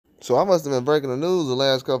So I must have been breaking the news the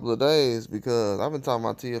last couple of days because I've been talking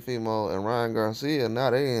about Teofimo and Ryan Garcia.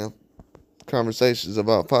 Now they in conversations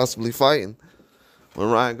about possibly fighting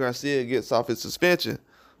when Ryan Garcia gets off his suspension.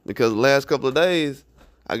 Because the last couple of days,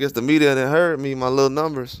 I guess the media didn't heard me, my little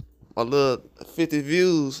numbers, my little 50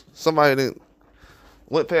 views. Somebody didn't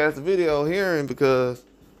went past the video hearing because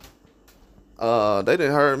they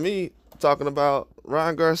didn't heard me talking about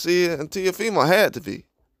Ryan Garcia and Teofimo. Had to be.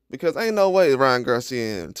 Because ain't no way Ryan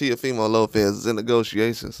Garcia and Teofimo Lopez is in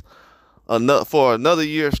negotiations for another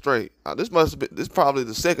year straight. This probably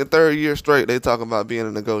the second, third year straight they talking about being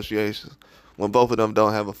in negotiations when both of them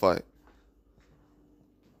don't have a fight.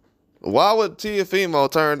 Why would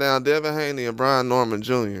Teofimo turn down Devin Haney and Brian Norman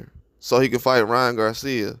Jr. so he could fight Ryan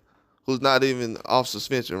Garcia, who's not even off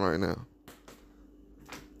suspension right now?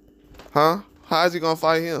 Huh? How is he gonna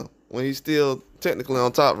fight him when he's still technically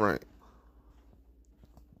on top rank?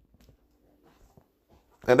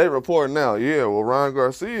 And they reporting now, yeah, well, Ryan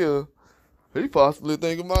Garcia, he possibly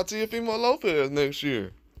thinking about Teofimo Lopez next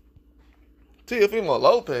year. Teofimo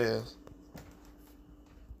Lopez?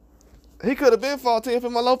 He could have been fought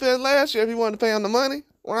Teofimo Lopez last year if he wanted to pay him the money.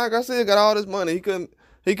 Ryan Garcia got all this money. He couldn't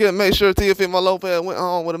make sure Teofimo Lopez went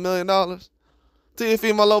home with $1 million.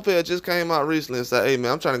 Teofimo Lopez just came out recently and said, hey,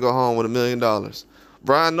 man, I'm trying to go home with $1 million.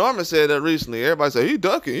 Brian Norman said that recently. Everybody said, he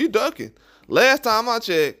ducking. Last time I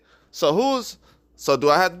checked, so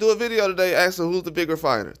do I have to do a video today asking who's the bigger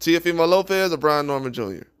fighter, Teofimo Lopez or Brian Norman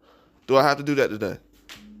Jr.? Do I have to do that today?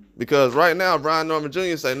 Because right now, Brian Norman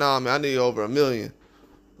Jr. say, nah, man, I need over $1 million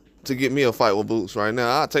to get me a fight with Boots right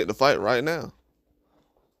now. I'll take the fight right now.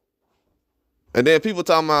 And then people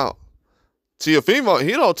talking about Teofimo,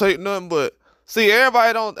 he don't take nothing but, see,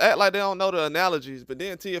 everybody don't act like they don't know the analogies, but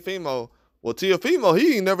then Teofimo,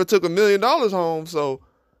 he ain't never took $1 million home, so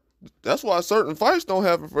that's why certain fights don't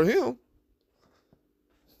happen for him.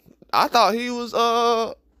 I thought he was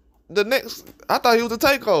the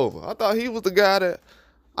takeover. I thought he was the guy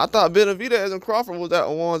I thought Benavidez and Crawford was the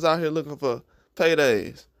ones out here looking for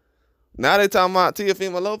paydays. Now they talking about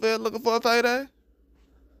Teofimo Lopez looking for a payday?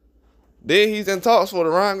 Then he's in talks for the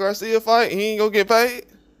Ryan Garcia fight. He ain't gonna get paid?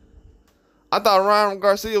 I thought Ryan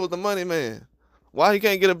Garcia was the money man. Why he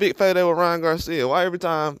can't get a big payday with Ryan Garcia? Why every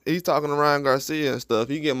time he's talking to Ryan Garcia and stuff,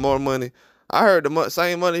 he get more money? I heard the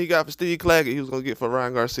same money he got for Steve Claggett he was going to get for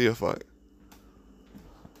Ryan Garcia fight.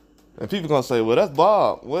 And people going to say, well, that's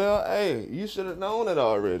Bob. Well, hey, you should have known it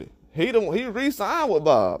already. He re-signed with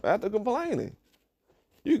Bob after complaining.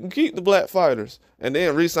 You can keep the black fighters and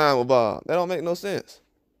then re-sign with Bob. That don't make no sense.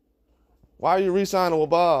 Why are you re-signing with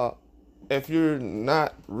Bob if you're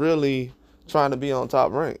not really trying to be on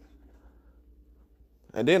top rank?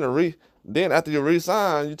 And then after you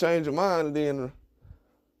re-sign, you change your mind and then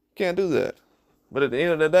can't do that. But at the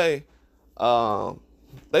end of the day,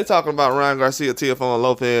 they talking about Ryan Garcia, Teofimo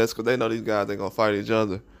Lopez because they know these guys ain't going to fight each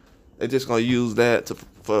other. They just going to use that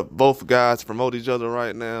for both guys to promote each other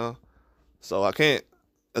right now. So I can't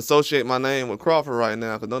associate my name with Crawford right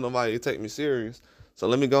now because don't nobody take me serious. So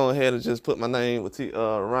let me go ahead and just put my name with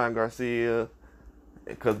Ryan Garcia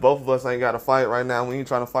because both of us ain't got to fight right now. We ain't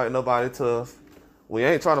trying to fight nobody tough. We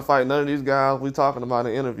ain't trying to fight none of these guys we talking about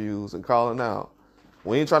in interviews and calling out.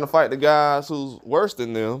 We ain't trying to fight the guys who's worse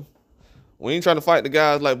than them. We ain't trying to fight the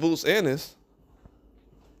guys like Boots Ennis.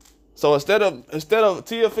 So instead of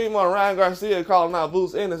Teofimo and Ryan Garcia calling out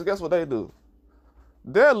Boots Ennis, guess what they do?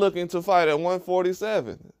 They're looking to fight at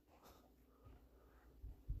 147.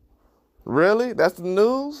 Really? That's the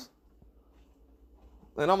news?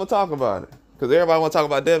 And I'm going to talk about it. Because everybody want to talk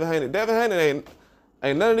about Devin Haney. Devin Haney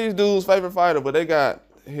ain't none of these dudes' favorite fighter, but they got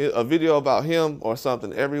a video about him or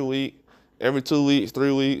something every week. Every 2 weeks,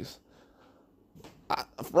 3 weeks.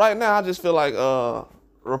 Right now, I just feel like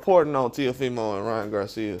reporting on Teofimo and Ryan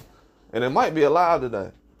Garcia. And it might be allowed today.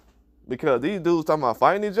 Because these dudes talking about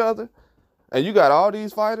fighting each other. And you got all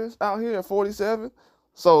these fighters out here at 47.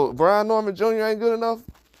 So Brian Norman Jr. ain't good enough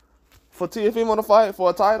for Teofimo to fight for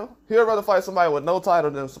a title. He'd rather fight somebody with no title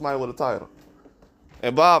than somebody with a title.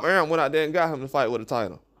 And Bob Arum went out there and got him to fight with a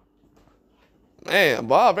title. Man,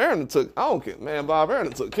 Bob Arum took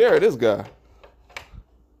care of this guy.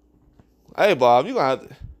 Hey, Bob, you gonna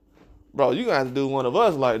have to do one of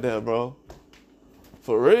us like that, bro.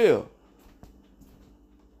 For real.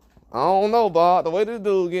 I don't know, Bob. The way this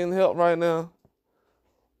dude getting help right now.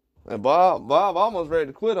 And Bob almost ready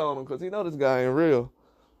to quit on him because he know this guy ain't real.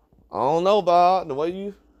 I don't know, Bob. The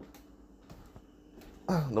way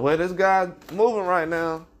this guy moving right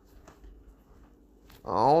now.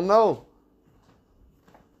 I don't know.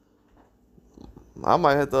 I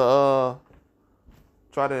might have to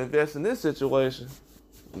try to invest in this situation.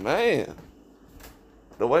 Man.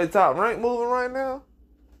 The way Top Rank moving right now,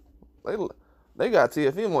 they got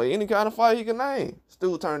Teofimo any kind of fight he can name.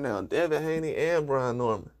 Stu turned down Devin Haney and Brian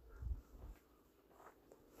Norman.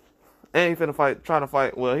 And he finna fight, trying to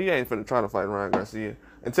fight. Well, he ain't finna try to fight Ryan Garcia.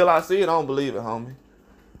 Until I see it, I don't believe it, homie.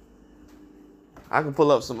 I can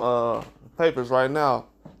pull up some papers right now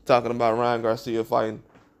talking about Ryan Garcia fighting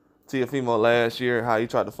Teofimo last year, how he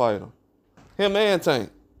tried to fight him. Him and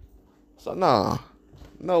Tank. So, nah.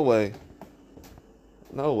 No way.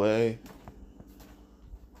 No way.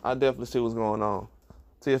 I definitely see what's going on.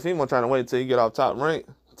 Teofimo trying to wait until he get off Top Rank,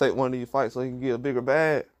 take one of these fights so he can get a bigger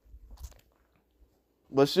bag.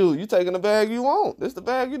 But shoot, you taking the bag you want. This the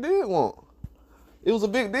bag you did want. It was a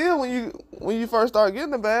big deal when you first started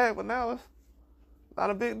getting the bag, but now it's not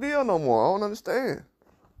a big deal no more. I don't understand.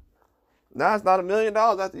 Now it's not $1 million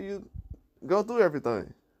after you go through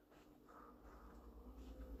everything.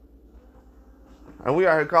 And we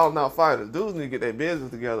out here calling out fighters. Dudes need to get their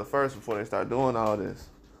business together first before they start doing all this.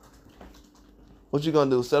 What you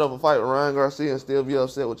gonna do? Set up a fight with Ryan Garcia and still be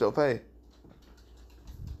upset with your pay?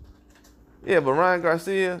 Yeah, but Ryan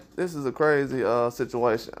Garcia, this is a crazy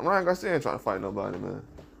situation. Ryan Garcia ain't trying to fight nobody, man.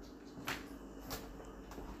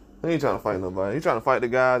 He ain't trying to fight nobody. He trying to fight the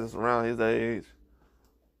guys that's around his age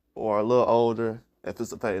or a little older if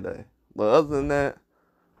it's a payday. But other than that,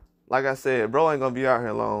 like I said, bro ain't gonna be out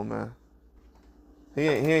here long, man. He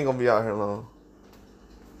ain't gonna be out here long.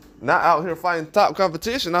 Not out here fighting top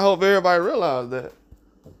competition. I hope everybody realize that.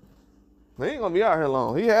 He ain't gonna be out here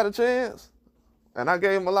long. He had a chance. And I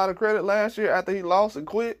gave him a lot of credit last year after he lost and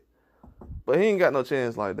quit. But he ain't got no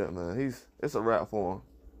chance like that, man. It's a wrap for him.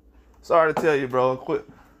 Sorry to tell you, bro.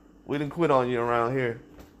 We didn't quit on you around here.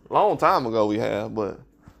 Long time ago we have, but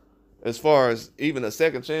as far as even a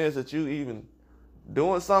second chance that you even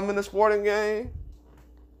doing something in the sporting game,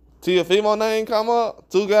 Teofimo name come up.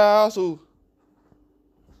 Two guys who,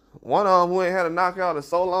 one of them who ain't had a knockout in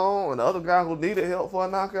so long, and the other guy who needed help for a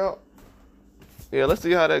knockout. Yeah, let's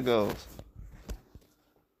see how that goes.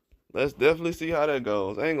 Let's definitely see how that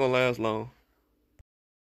goes. Ain't gonna last long.